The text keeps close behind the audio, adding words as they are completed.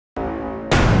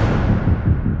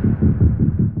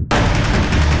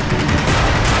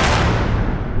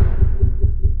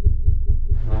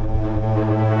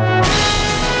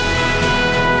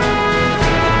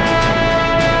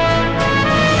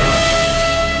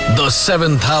The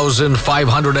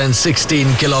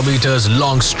 7,516 kilometers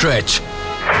long stretch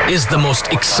is the most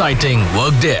exciting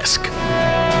work desk.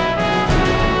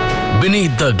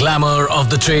 Beneath the glamour of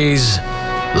the chase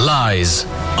lies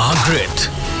our grit.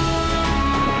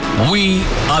 We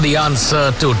are the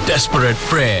answer to desperate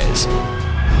prayers. 7, 9,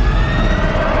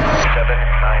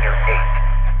 or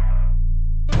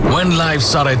 8. When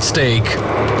lives are at stake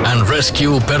and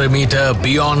rescue perimeter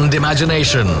beyond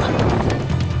imagination,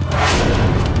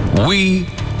 we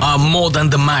are more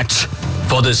than the match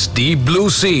for this deep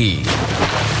blue sea.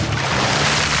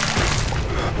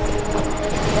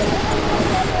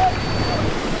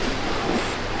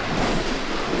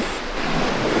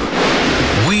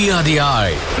 We are the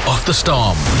eye of the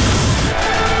storm.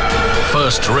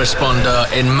 First responder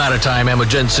in maritime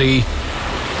emergency,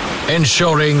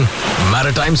 ensuring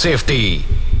maritime safety.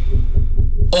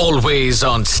 Always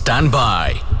on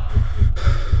standby.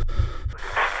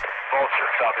 Vulture,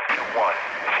 stop at 2-1.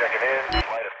 Checking in.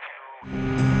 Flight of 2.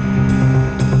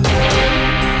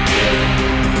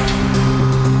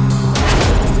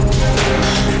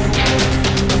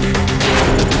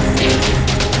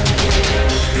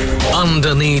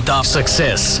 Underneath our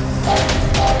success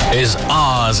is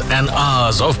hours and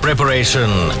hours of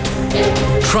preparation,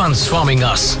 transforming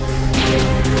us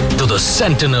to the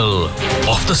sentinel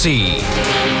of the sea.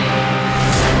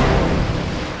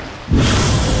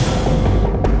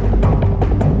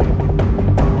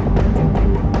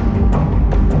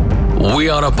 We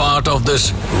are a part of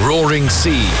this roaring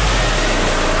sea.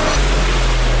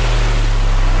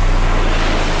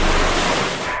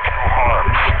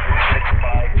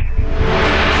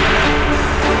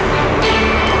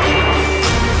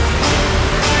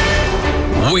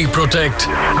 We protect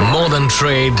more than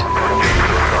trade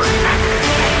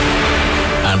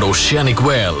and oceanic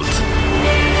wealth.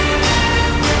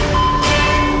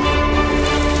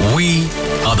 We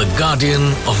are the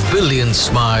guardian of billion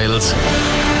smiles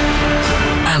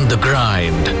and the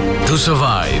grind to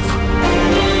survive.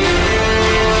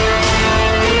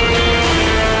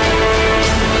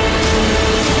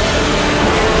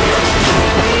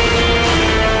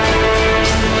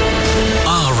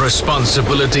 Our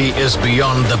responsibility is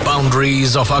beyond the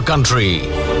boundaries of our country.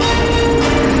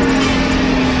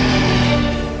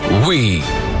 We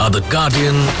are the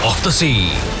guardian of the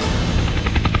sea.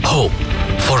 Hope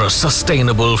for a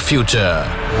sustainable future.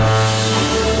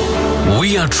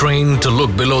 We are trained to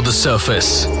look below the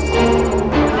surface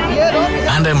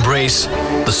and embrace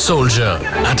the soldier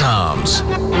at arms.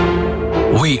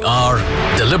 We are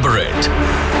deliberate.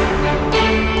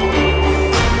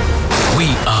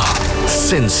 We are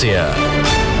sincere.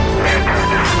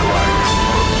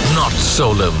 Not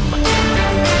solemn.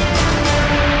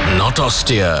 Not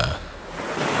austere.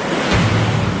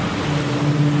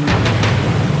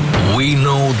 We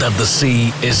know that the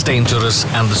sea is dangerous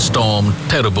and the storm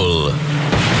terrible.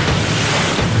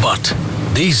 But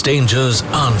these dangers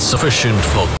aren't sufficient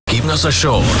for keeping us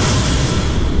ashore.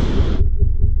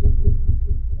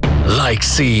 Like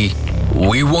sea,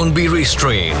 we won't be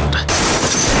restrained.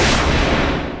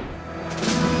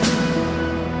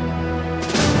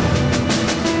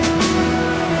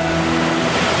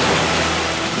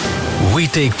 We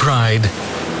take pride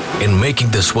in making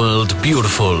this world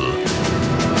beautiful.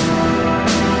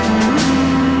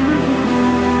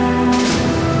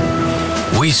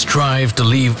 We strive to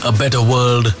leave a better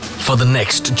world for the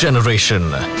next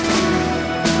generation.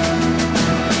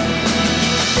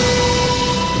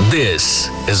 This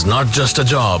is not just a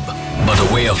job, but a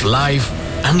way of life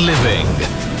and living.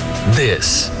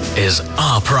 This is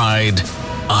our pride,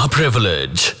 our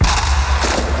privilege.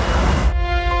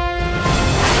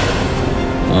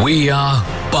 We are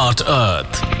part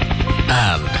earth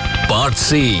and part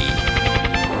sea,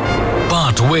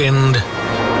 part wind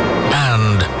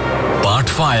and part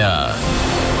fire.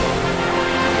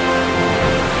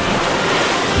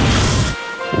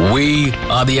 We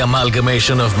are the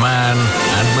amalgamation of man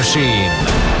and machine.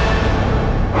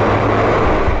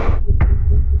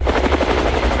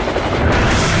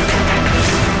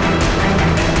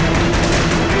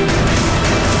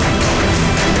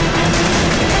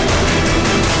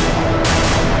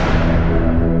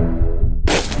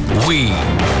 We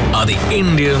are the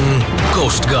Indian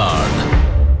Coast Guard.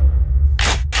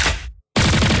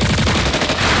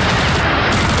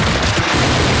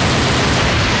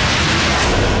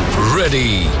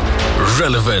 Ready,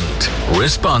 relevant,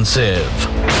 responsive.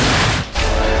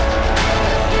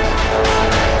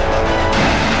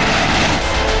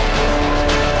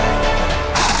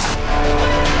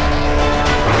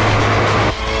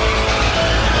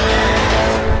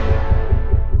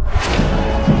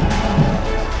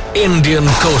 Indian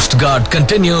Coast Guard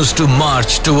continues to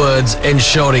march towards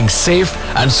ensuring safe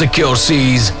and secure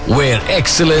seas where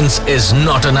excellence is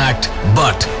not an act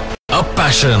but a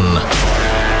passion.